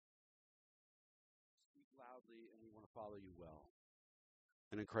and we want to follow you well.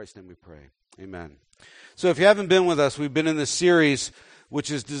 And in Christ's name we pray. Amen. So if you haven't been with us, we've been in this series which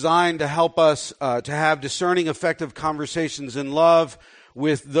is designed to help us to have discerning, effective conversations in love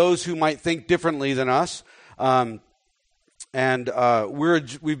with those who might think differently than us. We've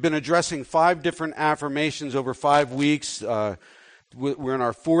been addressing 5 different affirmations over 5 weeks. We're in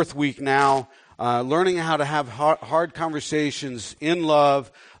our 4th week now, learning how to have hard conversations in love,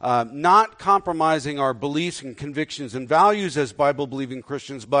 not compromising our beliefs and convictions and values as Bible-believing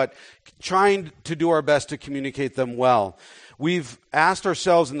Christians, but trying to do our best to communicate them well. We've asked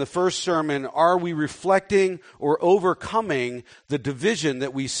ourselves in the first sermon, are we reflecting or overcoming the division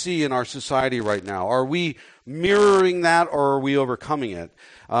that we see in our society right now? Are we mirroring that, or are we overcoming it?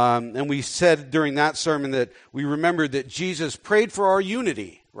 And we said during that sermon that we remembered that Jesus prayed for our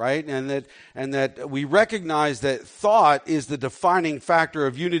unity, right? And that we recognize that thought is the defining factor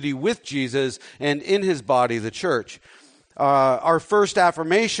of unity with Jesus and in his body, the church. Our first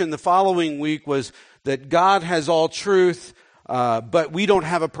affirmation the following week was that God has all truth, but we don't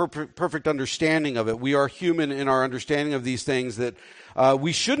have a perfect understanding of it. We are human in our understanding of these things, that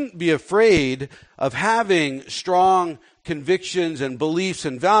we shouldn't be afraid of having strong convictions and beliefs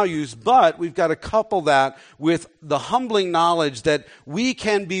and values, but we've got to couple that with the humbling knowledge that we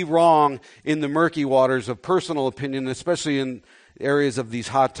can be wrong in the murky waters of personal opinion, especially in areas of these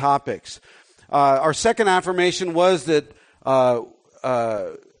hot topics. Our second affirmation was that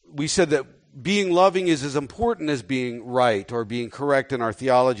we said that being loving is as important as being right or being correct in our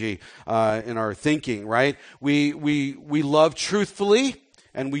theology, in our thinking, right? We love truthfully,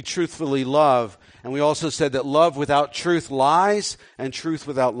 and we truthfully love. And we also said that love without truth lies, and truth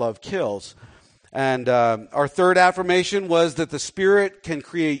without love kills. And our third affirmation was that the Spirit can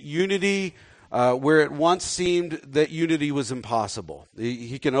create unity where it once seemed that unity was impossible.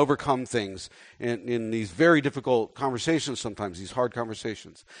 He can overcome things in these very difficult conversations sometimes, these hard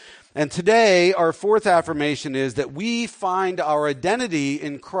conversations. And today, our fourth affirmation is that we find our identity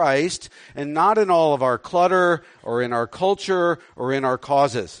in Christ and not in all of our clutter or in our culture or in our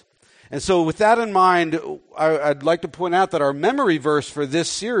causes. And so with that in mind, I'd like to point out that our memory verse for this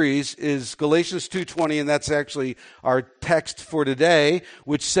series is Galatians 2:20, and that's actually our text for today,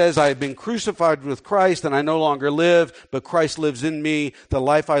 which says, I have been crucified with Christ, and I no longer live, but Christ lives in me. The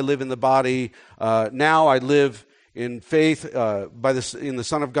life I live in the body, now I live in faith in the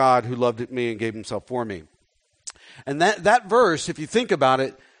Son of God who loved me and gave himself for me. And that verse, if you think about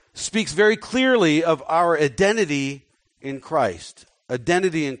it, speaks very clearly of our identity in Christ.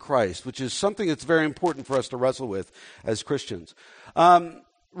 Identity in Christ, which is something that's very important for us to wrestle with as Christians.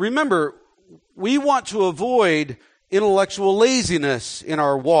 Remember, we want to avoid intellectual laziness in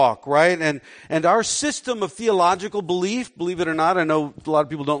our walk, right? And our system of theological belief, believe it or not, I know a lot of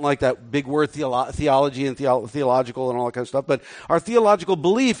people don't like that big word theology and theological and all that kind of stuff, but our theological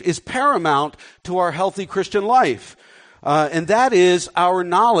belief is paramount to our healthy Christian life. And that is our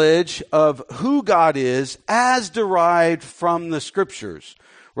knowledge of who God is as derived from the Scriptures,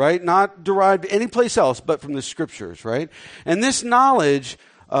 right? Not derived anyplace else but from the Scriptures, right? And this knowledge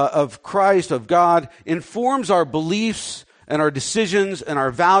of Christ, of God, informs our beliefs and our decisions and our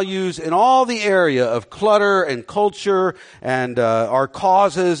values in all the area of clutter and culture and our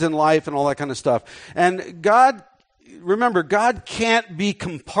causes in life and all that kind of stuff. And remember, God can't be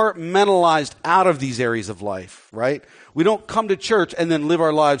compartmentalized out of these areas of life, right? We don't come to church and then live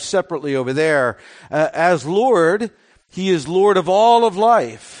our lives separately over there. As Lord, He is Lord of all of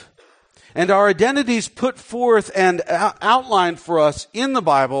life. And our identities put forth and outlined for us in the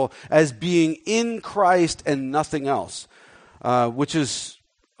Bible as being in Christ and nothing else, which is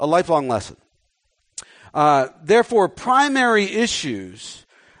a lifelong lesson. Therefore, primary issues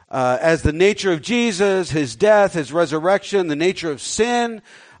as the nature of Jesus, His death, His resurrection, the nature of sin,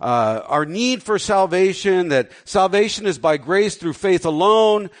 our need for salvation, that salvation is by grace through faith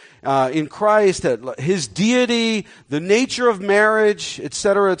alone in Christ, that His deity, the nature of marriage,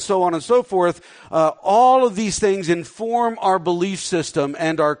 etc., and so on and so forth, all of these things inform our belief system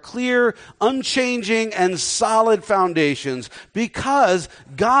and our clear, unchanging, and solid foundations because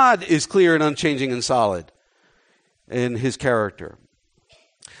God is clear and unchanging and solid in His character.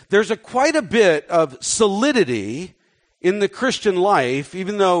 There's quite a bit of solidity in the Christian life,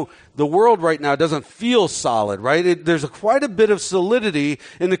 even though the world right now doesn't feel solid, right? There's quite a bit of solidity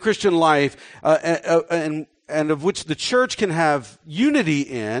in the Christian life, and of which the church can have unity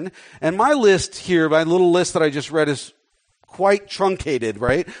in. And my list here, my little list that I just read, is quite truncated,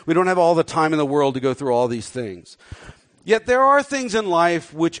 right? We don't have all the time in the world to go through all these things. Yet there are things in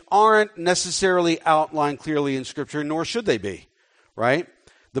life which aren't necessarily outlined clearly in Scripture, nor should they be, right?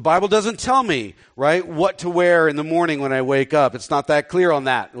 The Bible doesn't tell me, right, what to wear in the morning when I wake up. It's not that clear on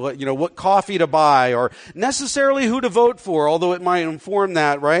that. What coffee to buy or necessarily who to vote for, although it might inform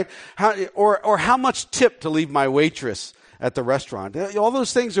that, right? Or how much tip to leave my waitress at the restaurant. All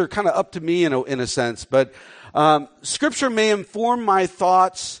those things are kind of up to me in a sense. But Scripture may inform my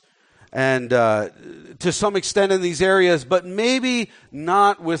thoughts and to some extent in these areas, but maybe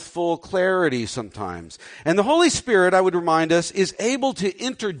not with full clarity sometimes. And the Holy Spirit, I would remind us, is able to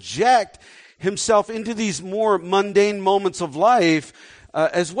interject himself into these more mundane moments of life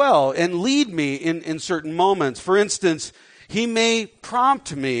as well and lead me in certain moments. For instance, he may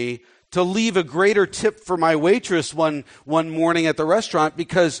prompt me to leave a greater tip for my waitress one morning at the restaurant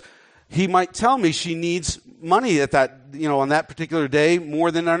because he might tell me she needs money at that, on that particular day more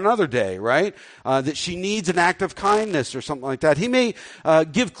than another day, right? That she needs an act of kindness or something like that. He may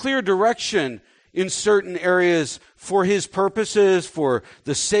give clear direction in certain areas for his purposes, for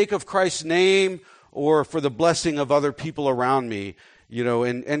the sake of Christ's name, or for the blessing of other people around me,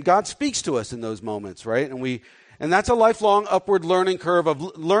 and God speaks to us in those moments, right? And that's a lifelong upward learning curve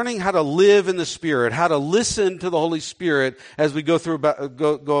of learning how to live in the Spirit, how to listen to the Holy Spirit as we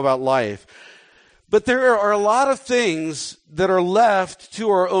go about life. But there are a lot of things that are left to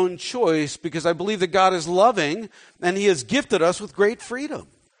our own choice because I believe that God is loving and he has gifted us with great freedom,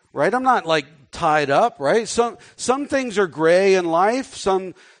 right? I'm not tied up, right? Some things are gray in life.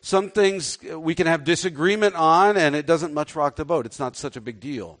 Some things we can have disagreement on and it doesn't much rock the boat. It's not such a big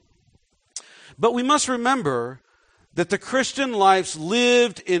deal. But we must remember that the Christian life's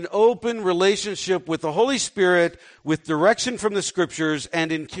lived in open relationship with the Holy Spirit, with direction from the Scriptures,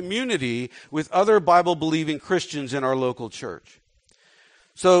 and in community with other Bible-believing Christians in our local church.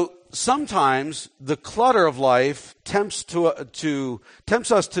 So sometimes the clutter of life tempts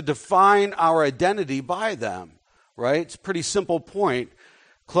us to define our identity by them, right? It's a pretty simple point.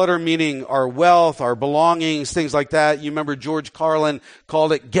 Clutter meaning our wealth, our belongings, things like that. You remember George Carlin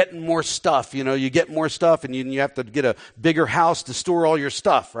called it getting more stuff. You get more stuff and you have to get a bigger house to store all your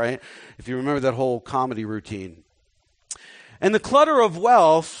stuff, right? If you remember that whole comedy routine. And the clutter of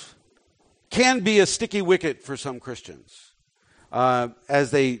wealth can be a sticky wicket for some Christians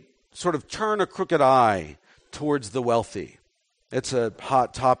as they sort of turn a crooked eye towards the wealthy. It's a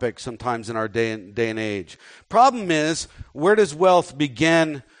hot topic sometimes in our day and age. Problem is, where does wealth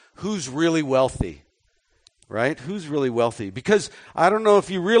begin? Who's really wealthy? Right? Who's really wealthy? Because I don't know if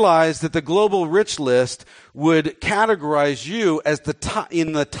you realize that the global rich list would categorize you as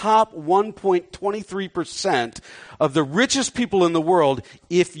in the top 1.23% of the richest people in the world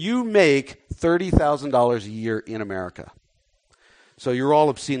if you make $30,000 a year in America. So you're all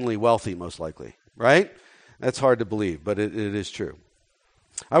obscenely wealthy, most likely, right? That's hard to believe, but it is true.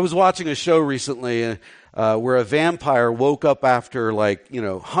 I was watching a show recently where a vampire woke up after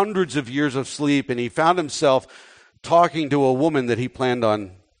hundreds of years of sleep, and he found himself talking to a woman that he planned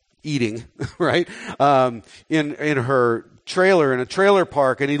on eating, right? In her trailer, in a trailer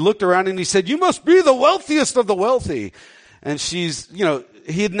park, and he looked around and he said, "You must be the wealthiest of the wealthy." And she's,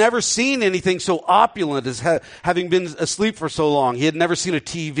 he had never seen anything so opulent as having been asleep for so long. He had never seen a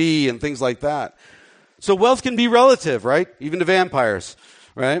TV and things like that. So wealth can be relative, right? Even to vampires,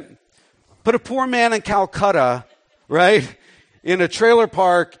 right? Put a poor man in Calcutta, right, in a trailer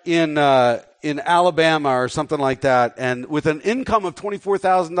park in Alabama or something like that, and with an income of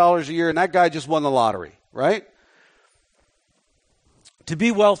 $24,000 a year, and that guy just won the lottery, right? To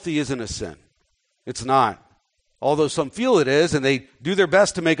be wealthy isn't a sin. It's not. Although some feel it is, and they do their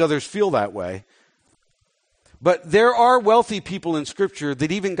best to make others feel that way. But there are wealthy people in Scripture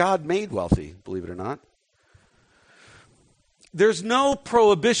that even God made wealthy, believe it or not. There's no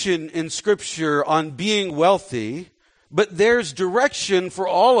prohibition in Scripture on being wealthy, but there's direction for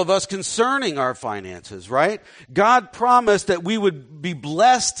all of us concerning our finances, right? God promised that we would be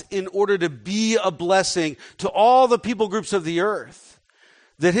blessed in order to be a blessing to all the people groups of the earth.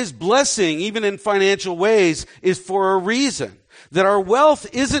 That his blessing, even in financial ways, is for a reason. That our wealth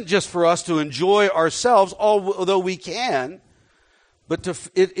isn't just for us to enjoy ourselves, although we can, but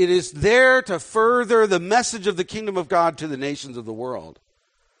it is there to further the message of the kingdom of God to the nations of the world,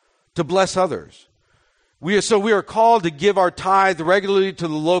 to bless others. We are called to give our tithe regularly to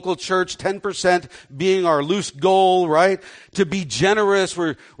the local church, 10% being our loose goal, right? To be generous.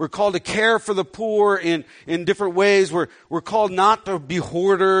 We're called to care for the poor in different ways. We're called not to be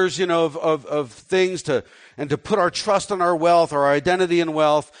hoarders, of things, to and to put our trust in our wealth, our identity in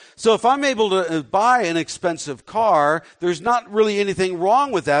wealth. So if I'm able to buy an expensive car, there's not really anything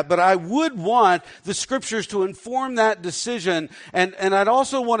wrong with that, but I would want the scriptures to inform that decision, and I'd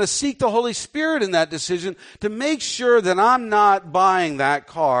also want to seek the Holy Spirit in that decision to make sure that I'm not buying that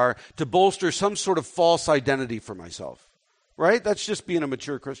car to bolster some sort of false identity for myself. Right? That's just being a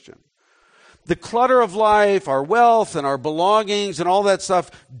mature Christian. The clutter of life, our wealth and our belongings and all that stuff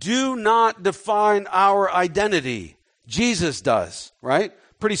do not define our identity. Jesus does, right?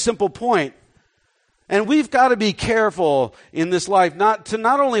 Pretty simple point. And we've got to be careful in this life not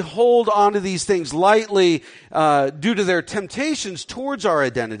only hold on to these things lightly due to their temptations towards our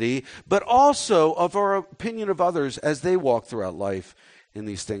identity, but also of our opinion of others as they walk throughout life in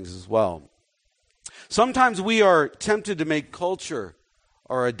these things as well. Sometimes we are tempted to make culture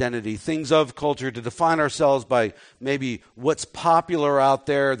our identity, things of culture, to define ourselves by maybe what's popular out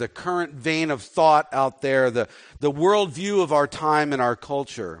there, the current vein of thought out there, the worldview of our time and our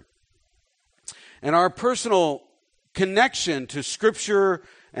culture. And our personal connection to Scripture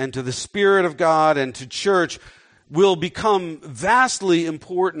and to the Spirit of God and to church will become vastly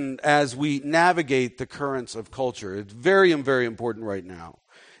important as we navigate the currents of culture. It's very, very important right now.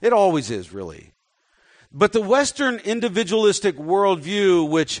 It always is, really. But the Western individualistic worldview,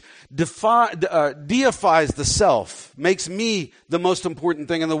 which deifies the self, makes me the most important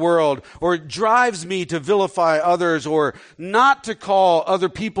thing in the world, or drives me to vilify others, or not to call other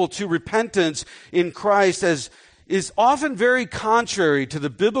people to repentance in Christ, is often very contrary to the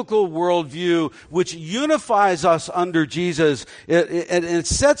biblical worldview, which unifies us under Jesus. It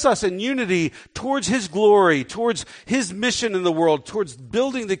sets us in unity towards His glory, towards His mission in the world, towards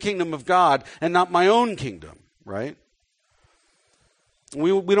building the kingdom of God and not my own kingdom, right?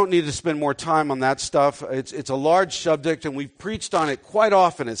 We don't need to spend more time on that stuff. It's a large subject, and we've preached on it quite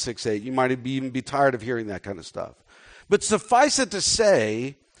often at 6-8. You might even be tired of hearing that kind of stuff. But suffice it to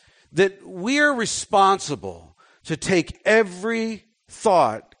say that we're responsible to take every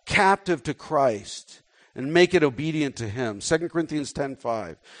thought captive to Christ and make it obedient to Him. 2 Corinthians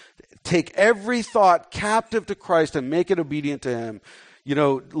 10:5. Take every thought captive to Christ and make it obedient to Him. You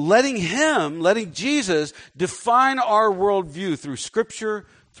know, letting Jesus define our worldview through Scripture,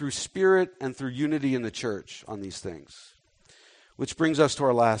 through Spirit, and through unity in the church on these things. Which brings us to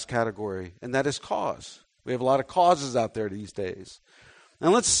our last category, and that is cause. We have a lot of causes out there these days.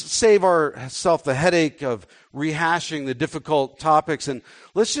 And let's save ourselves the headache of rehashing the difficult topics, and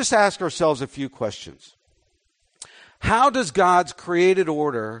let's just ask ourselves a few questions. How does God's created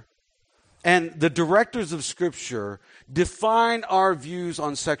order and the directors of Scripture define our views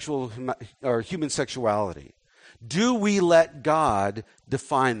on human sexuality? Do we let God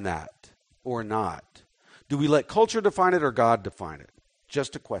define that or not? Do we let culture define it or God define it?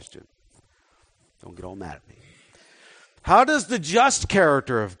 Just a question. Don't get all mad at me. How does the just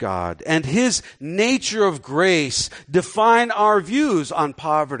character of God and His nature of grace define our views on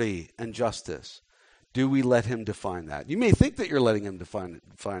poverty and justice? Do we let Him define that? You may think that you're letting Him define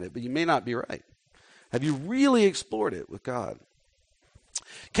it, but you may not be right. Have you really explored it with God?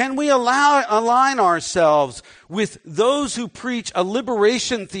 Can we align ourselves with those who preach a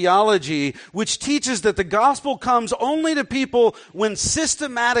liberation theology which teaches that the gospel comes only to people when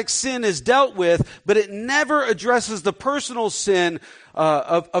systematic sin is dealt with, but it never addresses the personal sin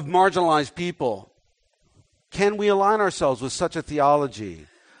of marginalized people? Can we align ourselves with such a theology?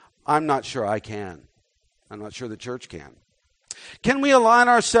 I'm not sure I can. I'm not sure the church can. Can we align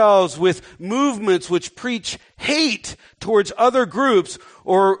ourselves with movements which preach hate towards other groups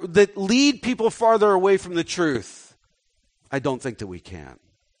or that lead people farther away from the truth? I don't think that we can.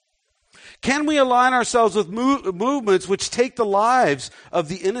 Can we align ourselves with movements which take the lives of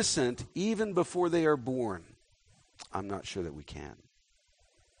the innocent even before they are born? I'm not sure that we can.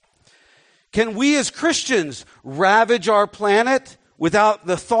 Can we as Christians ravage our planet without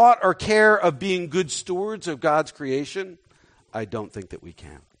the thought or care of being good stewards of God's creation? I don't think that we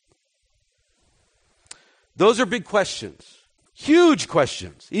can. Those are big questions. Huge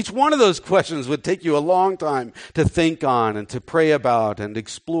questions. Each one of those questions would take you a long time to think on and to pray about and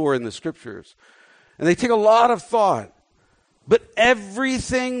explore in the Scriptures. And they take a lot of thought. But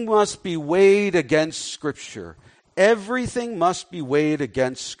everything must be weighed against Scripture. Everything must be weighed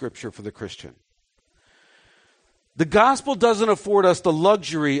against Scripture for the Christian. The gospel doesn't afford us the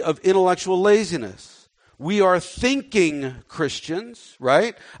luxury of intellectual laziness. We are thinking Christians,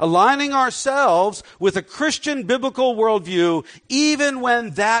 right? Aligning ourselves with a Christian biblical worldview, even when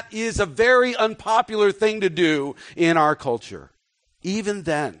that is a very unpopular thing to do in our culture. Even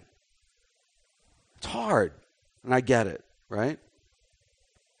then. It's hard, and I get it, right?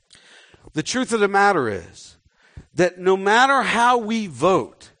 The truth of the matter is that no matter how we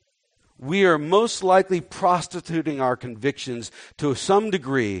vote, we are most likely prostituting our convictions to some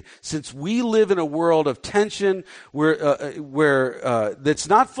degree, since we live in a world of tension where that's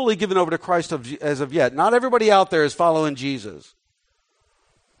not fully given over to Christ as of yet. Not everybody out there is following Jesus.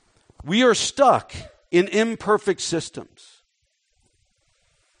 We are stuck in imperfect systems.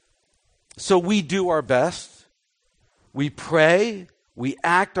 So we do our best. We pray. We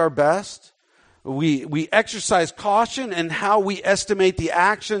act our best. We exercise caution in how we estimate the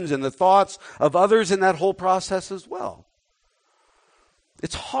actions and the thoughts of others in that whole process as well.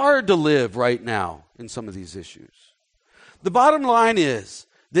 It's hard to live right now in some of these issues. The bottom line is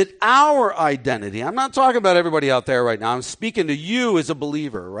that our identity, I'm not talking about everybody out there right now, I'm speaking to you as a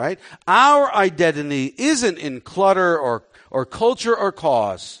believer, right? Our identity isn't in clutter or culture or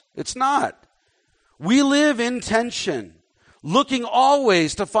cause. It's not. We live in tension, looking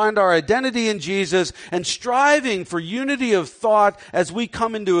always to find our identity in Jesus and striving for unity of thought as we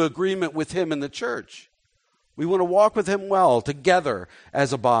come into agreement with Him in the church. We want to walk with Him well together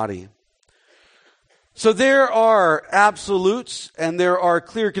as a body. So there are absolutes and there are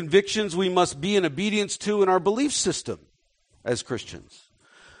clear convictions we must be in obedience to in our belief system as Christians.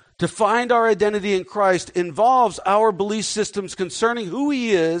 To find our identity in Christ involves our belief systems concerning who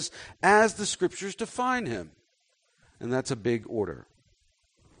He is as the Scriptures define Him. And that's a big order.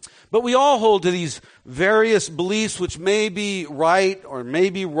 But we all hold to these various beliefs which may be right or may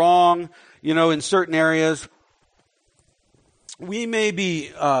be wrong, in certain areas. We may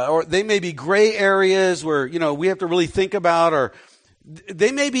be, or they may be gray areas where, we have to really think about, or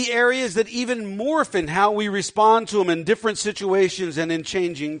they may be areas that even morph in how we respond to them in different situations and in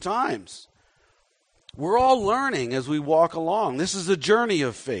changing times. We're all learning as we walk along. This is a journey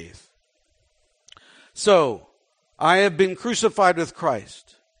of faith. So, I have been crucified with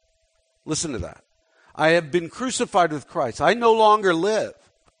Christ. Listen to that. I have been crucified with Christ. I no longer live.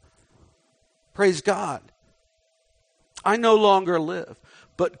 Praise God. I no longer live,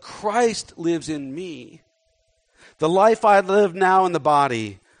 but Christ lives in me. The life I live now in the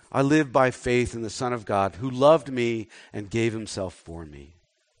body, I live by faith in the Son of God who loved me and gave Himself for me.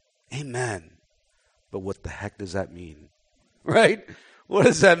 Amen. But what the heck does that mean? Right? What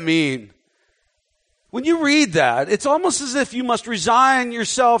does that mean? When you read that, it's almost as if you must resign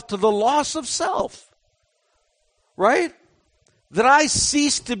yourself to the loss of self. Right? That I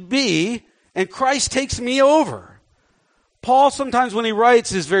cease to be and Christ takes me over. Paul sometimes when he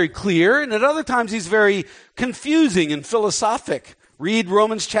writes is very clear, and at other times he's very confusing and philosophic. Read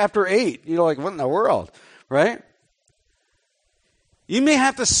Romans chapter 8. You're like, what in the world? Right? You may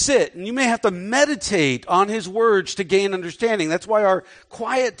have to sit and you may have to meditate on his words to gain understanding. That's why our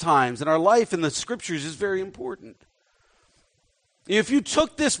quiet times and our life in the Scriptures is very important. If you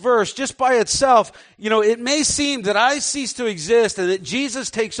took this verse just by itself, it may seem that I cease to exist and that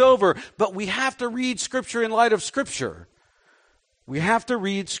Jesus takes over, but we have to read Scripture in light of Scripture. We have to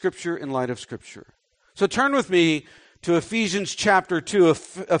read Scripture in light of Scripture. So turn with me to Ephesians chapter 2,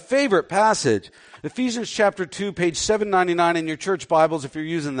 a favorite passage. Ephesians chapter 2, page 799 in your church Bibles, if you're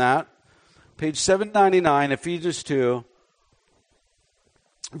using that. Page 799, Ephesians 2.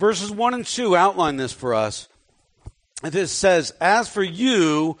 Verses 1 and 2 outline this for us. It says, "As for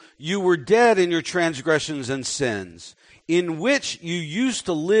you, you were dead in your transgressions and sins, in which you used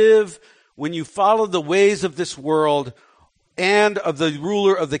to live when you followed the ways of this world and of the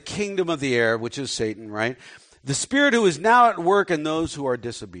ruler of the kingdom of the air," which is Satan, right? "The spirit who is now at work in those who are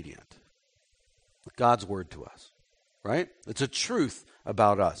disobedient." God's word to us, right? It's a truth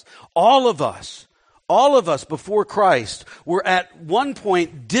about us. All of us before Christ were at one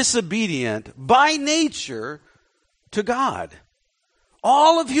point disobedient by nature to God.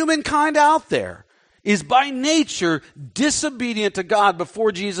 All of humankind out there is by nature disobedient to God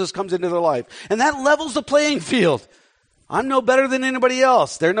before Jesus comes into their life. And that levels the playing field. I'm no better than anybody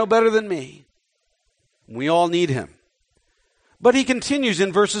else. They're no better than me. We all need Him. But he continues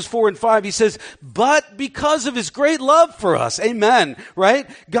in verses 4 and 5. He says, "But because of His great love for us," amen, right?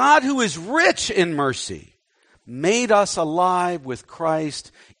 "God, who is rich in mercy, made us alive with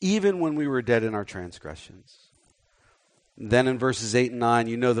Christ even when we were dead in our transgressions." Then in verses 8 and 9,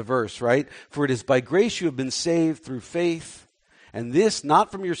 you know the verse, right? "For it is by grace you have been saved through faith, and this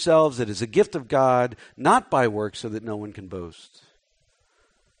not from yourselves, it is a gift of God, not by works, so that no one can boast."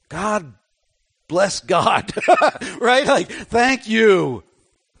 God bless God, right? Like, thank you.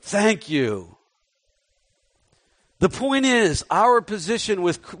 Thank you. The point is, our position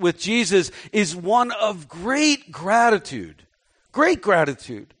with Jesus is one of great gratitude. Great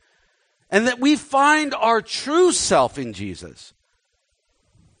gratitude. And that we find our true self in Jesus.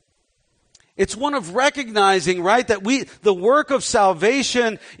 It's one of recognizing, right, that the work of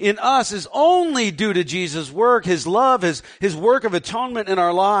salvation in us is only due to Jesus' work, His love, His work of atonement in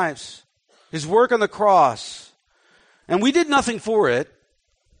our lives, His work on the cross. And we did nothing for it.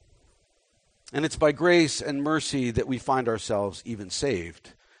 And it's by grace and mercy that we find ourselves even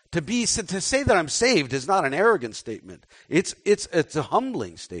saved. To say that I'm saved is not an arrogant statement. It's a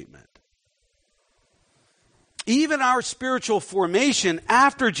humbling statement. Even our spiritual formation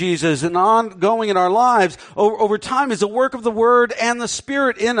after Jesus and ongoing in our lives over time is a work of the Word and the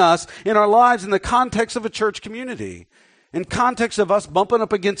Spirit in us, in our lives, in the context of a church community, in context of us bumping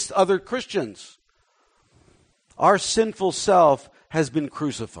up against other Christians. Our sinful self has been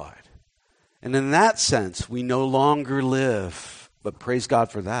crucified. And in that sense, we no longer live. But praise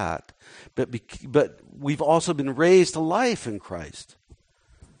God for that. But we've also been raised to life in Christ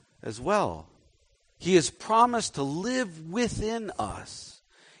as well. He has promised to live within us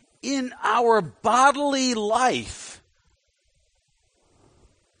in our bodily life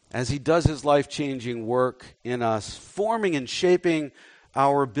as He does His life-changing work in us, forming and shaping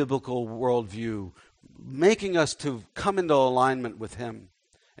our biblical worldview, making us to come into alignment with Him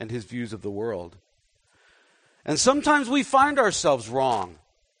and His views of the world. And sometimes we find ourselves wrong.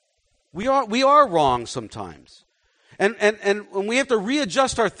 We are wrong sometimes. And we have to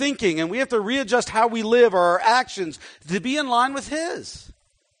readjust our thinking, and we have to readjust how we live or our actions to be in line with His.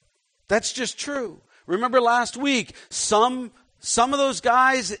 That's just true. Remember last week, some of those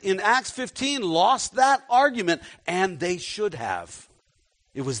guys in Acts 15 lost that argument, and they should have.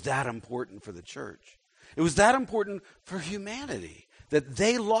 It was that important for the church. It was that important for humanity that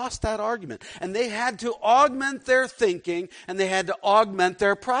they lost that argument. And they had to augment their thinking, and they had to augment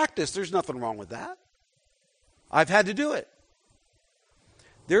their practice. There's nothing wrong with that. I've had to do it.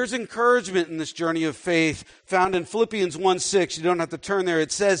 There's encouragement in this journey of faith found in Philippians 1:6. You don't have to turn there.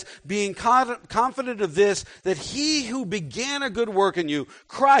 It says, being confident of this, that He who began a good work in you,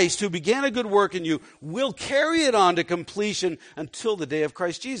 Christ who began a good work in you, will carry it on to completion until the day of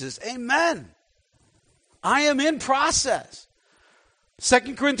Christ Jesus. Amen. I am in process.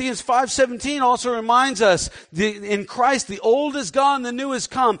 2 Corinthians 5:17 also reminds us, in Christ the old is gone, the new has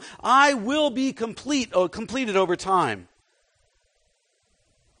come. I will be completed over time.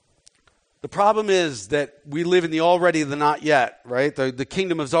 The problem is that we live in the already, the not yet, right? The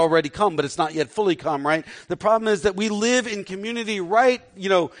kingdom has already come, but it's not yet fully come, right? The problem is that we live in community right,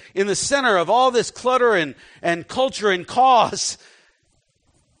 in the center of all this clutter and culture and cause,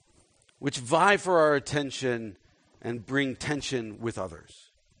 which vie for our attention and bring tension with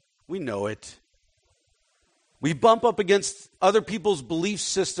others. We know it. We bump up against other people's belief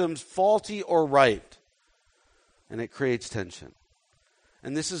systems, faulty or right, and it creates tension.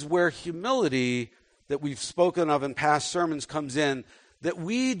 And this is where humility that we've spoken of in past sermons comes in, that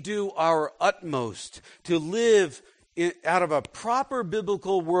we do our utmost to live out of a proper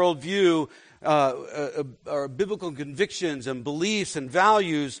biblical worldview, our biblical convictions and beliefs and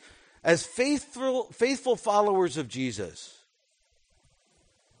values as faithful followers of Jesus.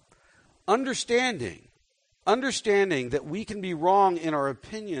 Understanding that we can be wrong in our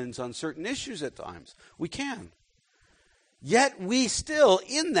opinions on certain issues at times. We can. Yet we still,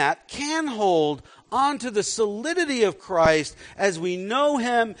 in that, can hold on to the solidity of Christ as we know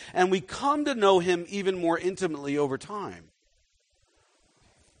Him and we come to know Him even more intimately over time.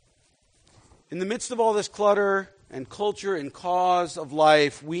 In the midst of all this clutter and culture and cause of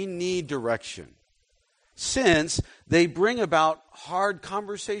life, we need direction, since they bring about hard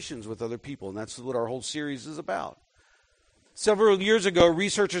conversations with other people, and that's what our whole series is about. Several years ago,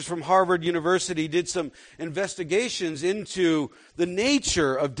 researchers from Harvard University did some investigations into the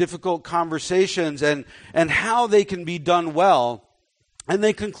nature of difficult conversations and how they can be done well. And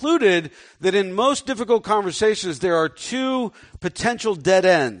they concluded that in most difficult conversations, there are two potential dead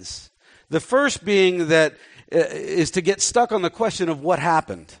ends. The first being that is to get stuck on the question of what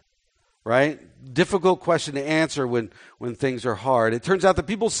happened, right? Difficult question to answer when things are hard. It turns out that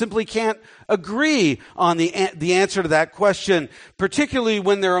people simply can't agree on the answer to that question, particularly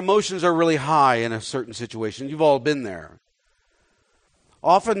when their emotions are really high in a certain situation. You've all been there.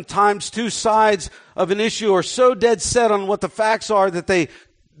 Oftentimes, two sides of an issue are so dead set on what the facts are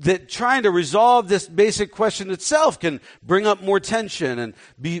that trying to resolve this basic question itself can bring up more tension and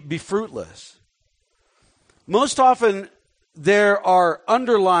be fruitless. Most often, there are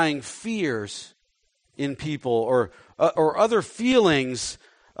underlying fears in people or other feelings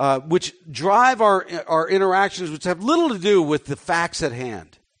which drive our interactions, which have little to do with the facts at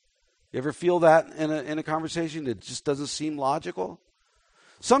hand. You ever feel that in a conversation? It just doesn't seem logical.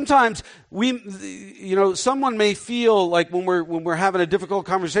 Sometimes someone may feel like when we're having a difficult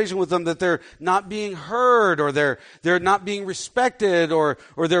conversation with them that they're not being heard, or they're not being respected, or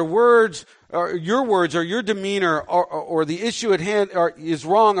their words, or your words, or your demeanor, or the issue at hand is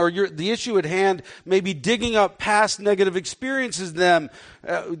wrong, or the issue at hand may be digging up past negative experiences.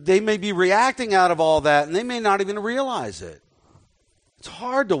 They may be reacting out of all that, and they may not even realize it. It's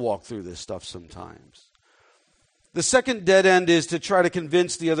hard to walk through this stuff sometimes. The second dead end is to try to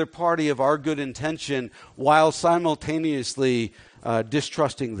convince the other party of our good intention while simultaneously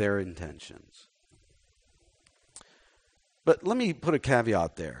distrusting their intentions. But let me put a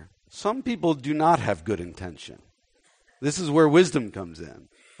caveat there. Some people do not have good intention. This is where wisdom comes in,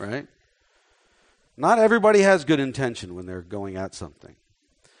 right? Not everybody has good intention when they're going at something.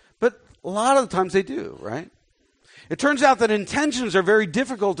 But a lot of the times they do, right? It turns out that intentions are very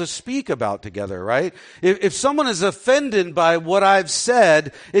difficult to speak about together, right? If someone is offended by what I've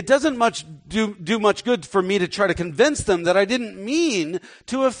said, it doesn't do much good for me to try to convince them that I didn't mean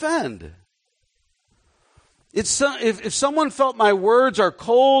to offend. If someone felt my words are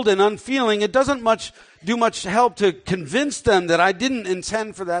cold and unfeeling, it doesn't do much help to convince them that I didn't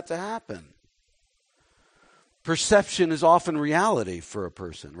intend for that to happen. Perception is often reality for a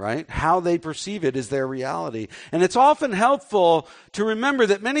person, right? How they perceive it is their reality. And it's often helpful to remember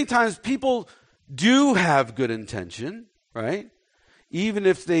that many times people do have good intention, right? Even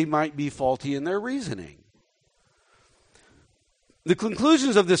if they might be faulty in their reasoning. The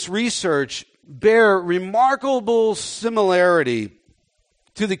conclusions of this research bear remarkable similarity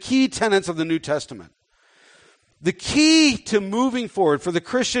to the key tenets of the New Testament. The key to moving forward for the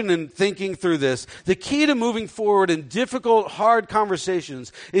Christian in thinking through this, the key to moving forward in difficult, hard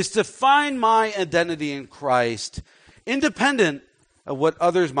conversations is to find my identity in Christ, independent of what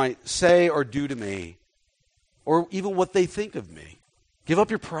others might say or do to me, or even what they think of me. Give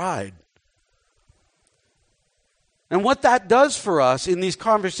up your pride. And what that does for us in these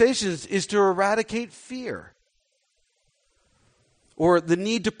conversations is to eradicate fear, or the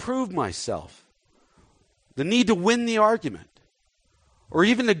need to prove myself. The need to win the argument, or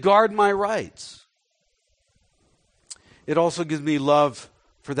even to guard my rights. It also gives me love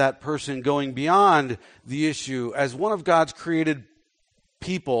for that person going beyond the issue as one of God's created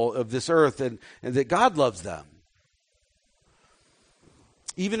people of this earth, and that God loves them.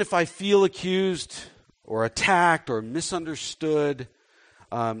 Even if I feel accused or attacked or misunderstood,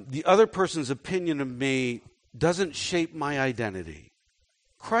 the other person's opinion of me doesn't shape my identity.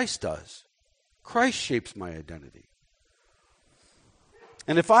 Christ does. Christ shapes my identity.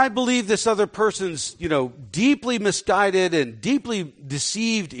 And if I believe this other person's, deeply misguided and deeply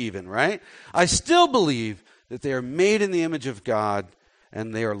deceived even, right? I still believe that they are made in the image of God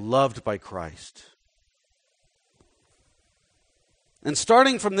and they are loved by Christ. And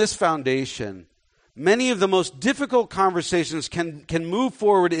starting from this foundation, many of the most difficult conversations can move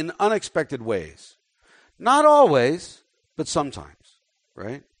forward in unexpected ways. Not always, but sometimes,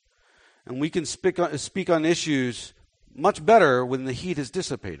 right? And we can speak on issues much better when the heat has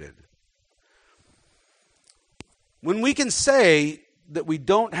dissipated. When we can say that we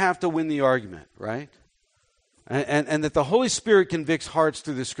don't have to win the argument, right? And that the Holy Spirit convicts hearts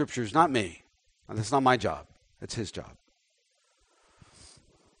through the Scriptures, not me. And that's not my job. It's His job.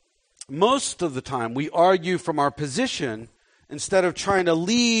 Most of the time, we argue from our position instead of trying to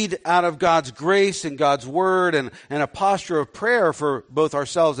lead out of God's grace and God's word and a posture of prayer for both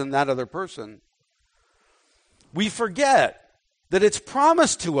ourselves and that other person. We forget that it's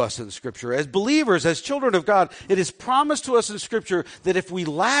promised to us in Scripture. As believers, as children of God, it is promised to us in Scripture that if we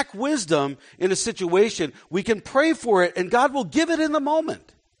lack wisdom in a situation, we can pray for it and God will give it in the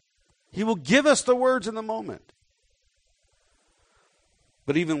moment. He will give us the words in the moment.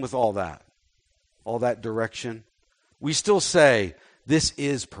 But even with all that direction, we still say, this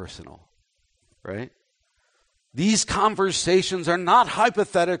is personal, right? These conversations are not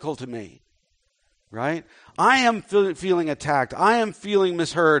hypothetical to me, right? I am feeling attacked. I am feeling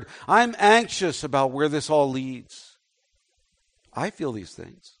misheard. I'm anxious about where this all leads. I feel these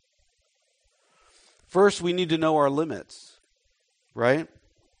things. First, we need to know our limits, right?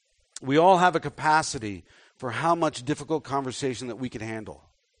 We all have a capacity for how much difficult conversation that we can handle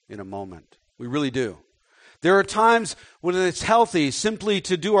in a moment. We really do. There are times when it's healthy simply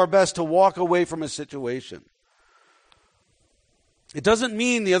to do our best to walk away from a situation. It doesn't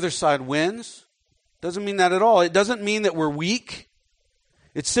mean the other side wins. It doesn't mean that at all. It doesn't mean that we're weak.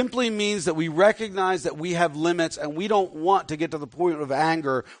 It simply means that we recognize that we have limits and we don't want to get to the point of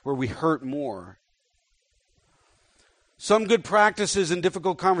anger where we hurt more. Some good practices in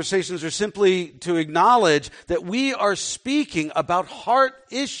difficult conversations are simply to acknowledge that we are speaking about heart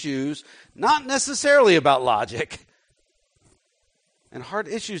issues, not necessarily about logic. And heart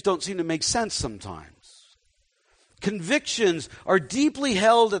issues don't seem to make sense sometimes. Convictions are deeply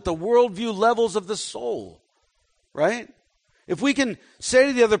held at the worldview levels of the soul, right? If we can say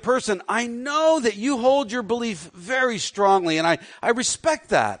to the other person, I know that you hold your belief very strongly, and I respect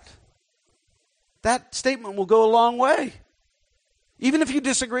that. That statement will go a long way, even if you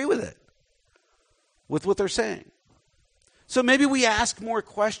disagree with it, with what they're saying. So maybe we ask more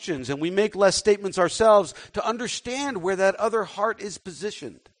questions and we make less statements ourselves to understand where that other heart is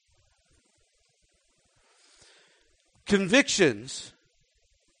positioned. Convictions,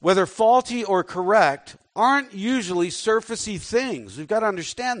 whether faulty or correct, aren't usually surfacey things. We've got to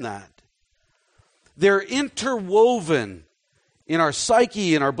understand that. They're interwoven in our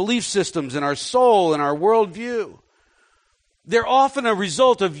psyche, in our belief systems, in our soul, in our worldview. They're often a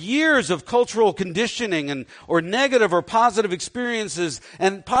result of years of cultural conditioning or negative or positive experiences,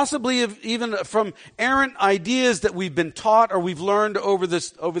 and possibly even from errant ideas that we've been taught or we've learned over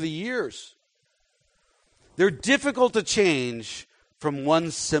the years. They're difficult to change from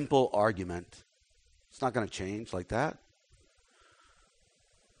one simple argument. It's not going to change like that.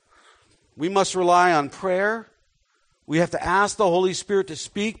 We must rely on prayer. We have to ask the Holy Spirit to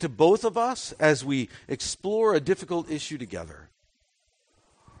speak to both of us as we explore a difficult issue together.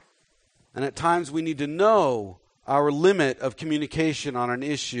 And at times we need to know our limit of communication on an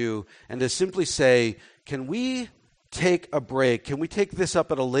issue and to simply say, can we take a break? Can we take this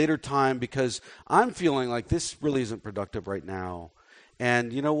up at a later time because I'm feeling like this really isn't productive right now.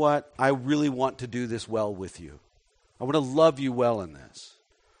 And you know what? I really want to do this well with you. I want to love you well in this.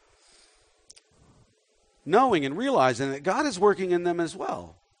 Knowing and realizing that God is working in them as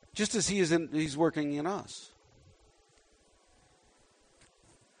well, just as He's working in us.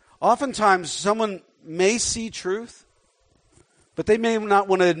 Oftentimes, someone may see truth, but they may not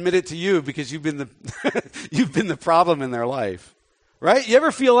want to admit it to you because you've been the problem in their life, right? You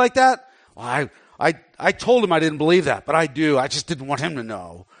ever feel like that? Well, I told him I didn't believe that, but I do. I just didn't want him to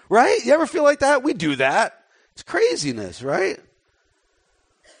know, right? You ever feel like that? We do that. It's craziness, right?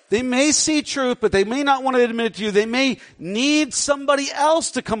 They may see truth, but they may not want to admit it to you. They may need somebody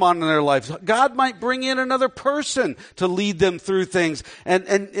else to come on in their life. God might bring in another person to lead them through things. And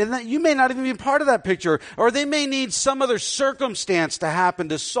that you may not even be part of that picture. Or they may need some other circumstance to happen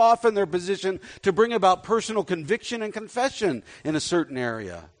to soften their position, to bring about personal conviction and confession in a certain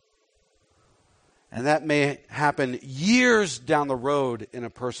area. And that may happen years down the road in a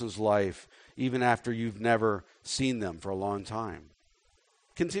person's life, even after you've never seen them for a long time.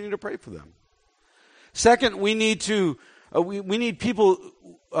 Continue to pray for them. Second, we need people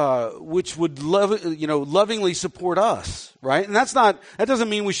which would lovingly support us, right? And that doesn't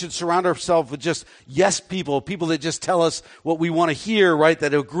mean we should surround ourselves with just yes people that just tell us what we want to hear, right?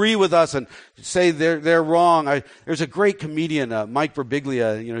 That agree with us and say they're wrong. There's a great comedian, Mike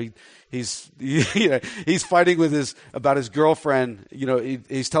Birbiglia. He's fighting about his girlfriend.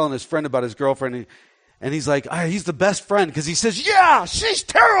 He's telling his friend about his girlfriend. And he's like, he's the best friend because he says, yeah, she's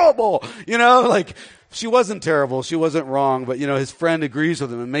terrible. She wasn't terrible. She wasn't wrong. But, his friend agrees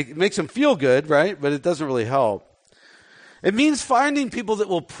with him and makes him feel good, right? But it doesn't really help. It means finding people that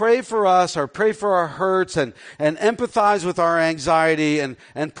will pray for us or pray for our hurts and empathize with our anxiety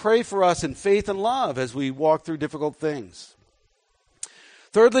and pray for us in faith and love as we walk through difficult things.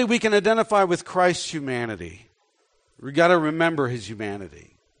 Thirdly, we can identify with Christ's humanity. We've got to remember His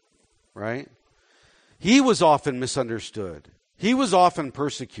humanity, right? He was often misunderstood. He was often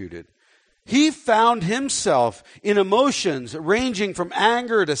persecuted. He found Himself in emotions ranging from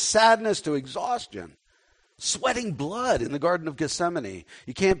anger to sadness to exhaustion, sweating blood in the Garden of Gethsemane.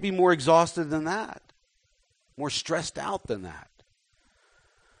 You can't be more exhausted than that, more stressed out than that.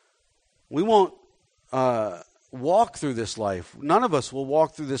 We won't walk through this life. None of us will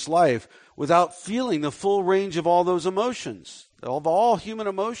walk through this life without feeling the full range of all those emotions, of all human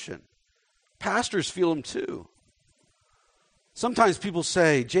emotion. Pastors feel them too. Sometimes people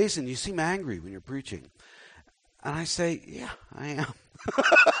say, Jason, you seem angry when you're preaching. And I say, yeah, I am.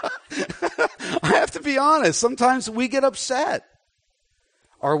 I have to be honest. Sometimes we get upset.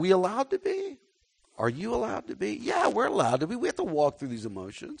 Are we allowed to be? Are you allowed to be? Yeah, we're allowed to be. We have to walk through these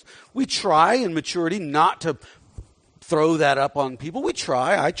emotions. We try in maturity not to throw that up on people. We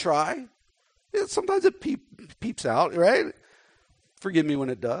try. I try. Yeah, sometimes it peeps out, right? Forgive me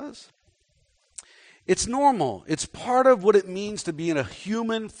when it does. It's normal. It's part of what it means to be a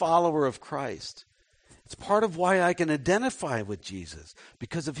human follower of Christ. It's part of why I can identify with Jesus,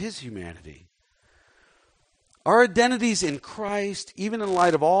 because of His humanity. Our identity's in Christ, even in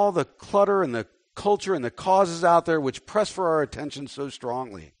light of all the clutter and the culture and the causes out there which press for our attention so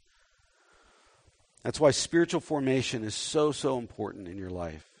strongly. That's why spiritual formation is so, so important in your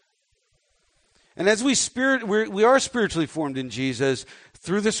life. And as we are spiritually formed in Jesus,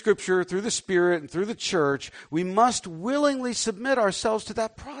 through the Scripture, through the Spirit, and through the church, we must willingly submit ourselves to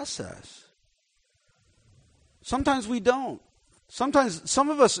that process. Sometimes we don't. Sometimes some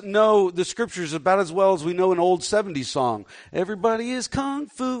of us know the Scriptures about as well as we know an old 70s song. Everybody is kung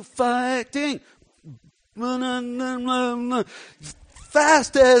fu fighting.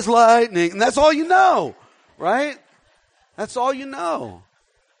 Fast as lightning. And that's all you know, right? That's all you know.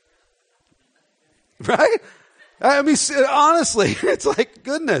 Right? I mean, honestly, it's like,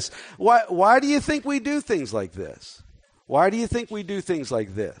 goodness. Why do you think we do things like this? Why do you think we do things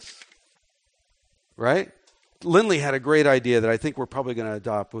like this? Right? Lindley had a great idea that I think we're probably going to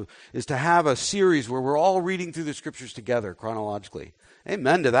adopt, is to have a series where we're all reading through the Scriptures together chronologically.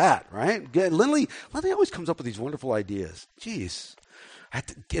 Amen to that, right? Lindley always comes up with these wonderful ideas. Jeez.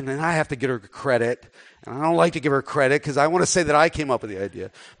 And then I have to give her credit. And I don't like to give her credit because I want to say that I came up with the idea,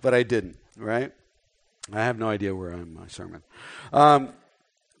 but I didn't, right? I have no idea where I'm in my sermon.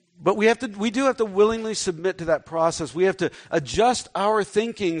 But we do have to willingly submit to that process. We have to adjust our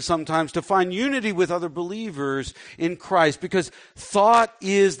thinking sometimes to find unity with other believers in Christ, because thought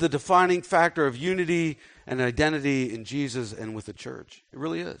is the defining factor of unity and identity in Jesus and with the church. It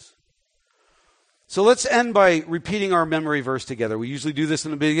really is. So let's end by repeating our memory verse together. We usually do this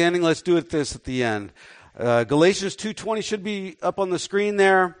in the beginning. Let's do this at the end. Galatians 2:20 should be up on the screen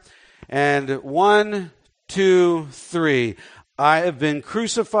there. And 1, 2, 3. I have been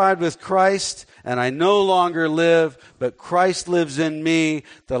crucified with Christ, and I no longer live, but Christ lives in me.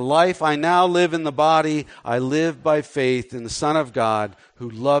 The life I now live in the body, I live by faith in the Son of God, who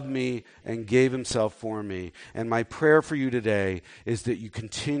loved me and gave himself for me. And my prayer for you today is that you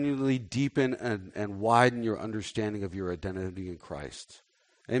continually deepen and widen your understanding of your identity in Christ.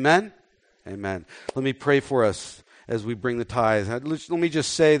 Amen? Amen. Let me pray for us as we bring the tithe. Let me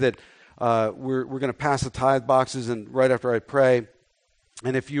just say that we're going to pass the tithe boxes, and right after I pray.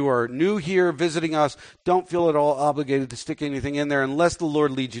 And if you are new here visiting us, don't feel at all obligated to stick anything in there unless the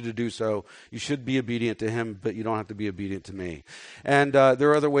Lord leads you to do so. You should be obedient to him, but you don't have to be obedient to me. And there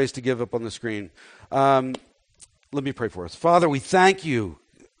are other ways to give up on the screen. Let me pray for us. Father, we thank you.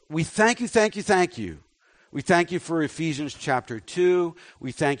 We thank you. We thank you for Ephesians chapter 2.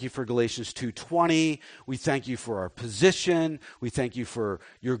 We thank you for Galatians 2:20. We thank you for our position. We thank you for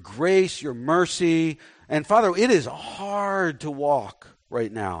your grace, your mercy. And Father, it is hard to walk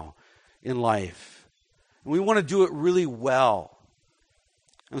right now in life. And we want to do it really well.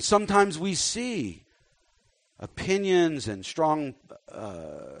 And sometimes we see opinions and strong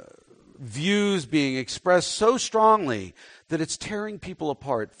views being expressed so strongly that it's tearing people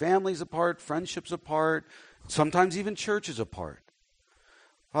apart, families apart, friendships apart, sometimes even churches apart.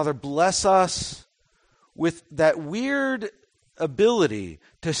 Father, bless us with that weird ability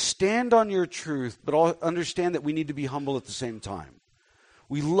to stand on your truth, but understand that we need to be humble at the same time.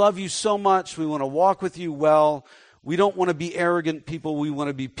 We love you so much. We want to walk with you well. We don't want to be arrogant people. We want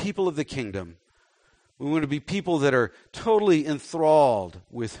to be people of the kingdom. We want to be people that are totally enthralled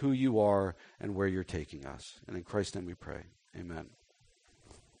with who you are and where you're taking us. And in Christ's name we pray. Amen.